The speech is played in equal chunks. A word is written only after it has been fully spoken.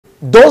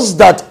those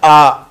that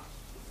are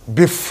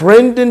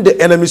befriending the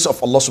enemies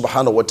of Allah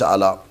subhanahu wa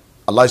ta'ala,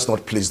 Allah is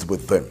not pleased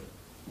with them.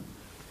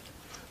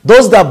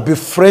 Those that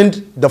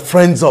befriend the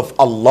friends of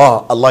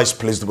Allah, Allah is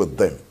pleased with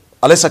them.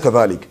 أليس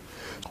كذلك؟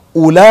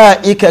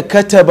 أولئك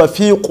كتب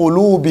في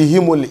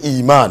قلوبهم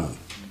الإيمان.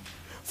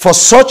 For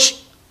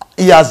such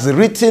He has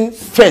written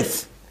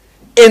faith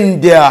in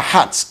their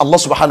hearts. Allah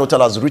subhanahu wa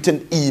ta'ala has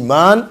written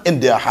Iman in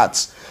their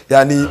hearts.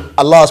 Yani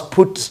Allah has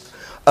put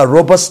a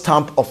rubber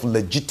stamp of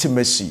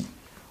legitimacy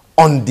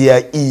on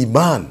their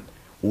Iman.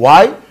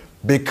 Why?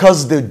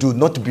 Because they do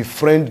not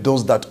befriend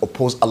those that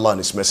oppose Allah and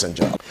His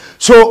Messenger.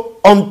 So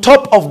on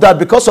top of that,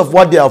 because of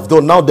what they have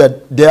done, now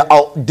that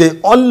they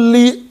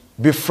only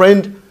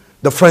befriend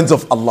the friends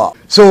of Allah.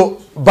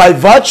 So by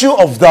virtue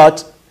of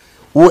that,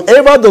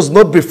 whoever does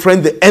not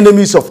befriend the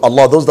enemies of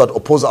Allah, those that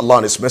oppose Allah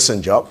and His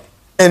Messenger,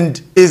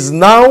 and is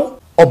now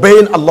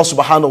obeying Allah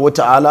subhanahu wa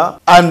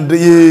ta'ala and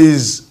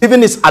is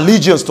giving his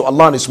allegiance to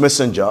Allah and His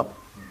Messenger,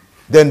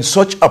 then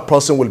such a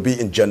person will be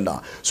in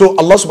Jannah. So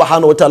Allah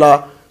subhanahu wa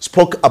ta'ala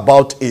spoke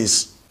about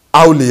His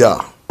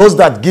awliya, those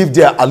that give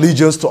their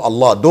allegiance to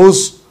Allah,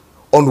 those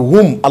on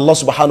whom Allah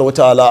subhanahu wa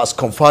ta'ala has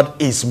conferred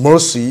His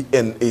mercy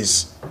and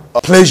His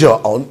pleasure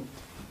on.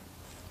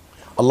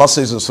 Allah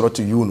says in Surah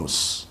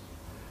Yunus,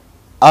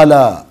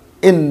 Ala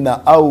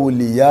inna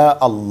awliya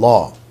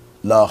Allah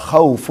la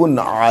khawfun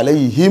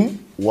alayhim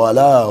wa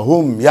la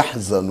hum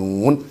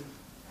yahzanun.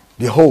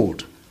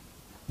 Behold,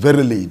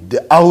 verily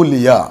the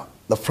awliya,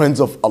 the friends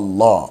of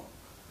Allah,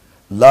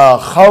 la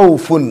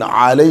khawfun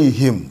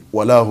alayhim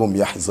wa la hum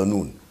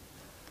yahzanun.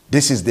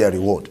 This is their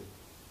reward.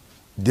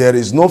 There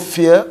is no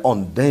fear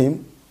on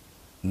them,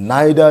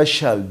 neither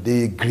shall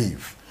they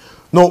grieve.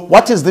 Now,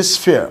 what is this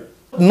fear?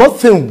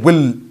 Nothing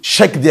will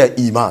shake their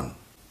iman.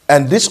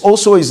 And this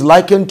also is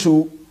likened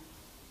to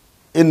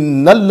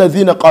إِنَّ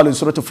الَّذِينَ قَالُوا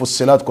Surah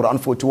Fussilat, Quran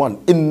 41.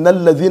 إِنَّ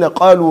الَّذِينَ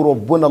قَالُوا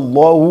رَبُّنَا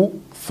اللَّهُ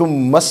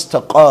ثُمَّ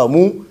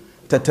اسْتَقَامُوا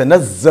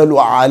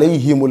تَتَنَزَّلُ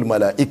عَلَيْهِمُ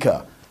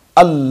الْمَلَائِكَةُ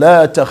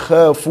أَلَّا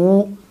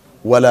تَخَافُوا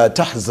وَلَا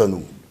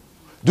تَحْزَنُوا.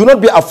 Do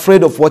not be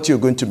afraid of what you're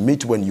going to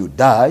meet when you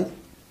die,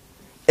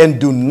 and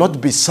do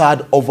not be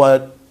sad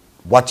over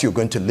what you're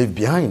going to leave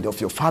behind of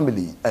your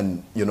family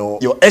and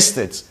your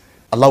estates.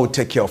 Allah will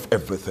take care of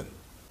everything.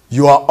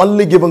 You are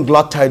only given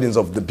glad tidings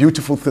of the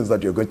beautiful things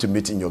that you're going to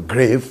meet in your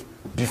grave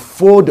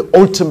before the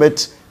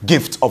ultimate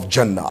gift of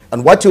Jannah.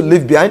 And what you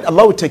leave behind,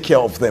 Allah will take care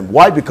of them.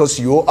 Why? Because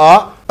you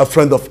are a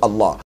friend of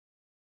Allah.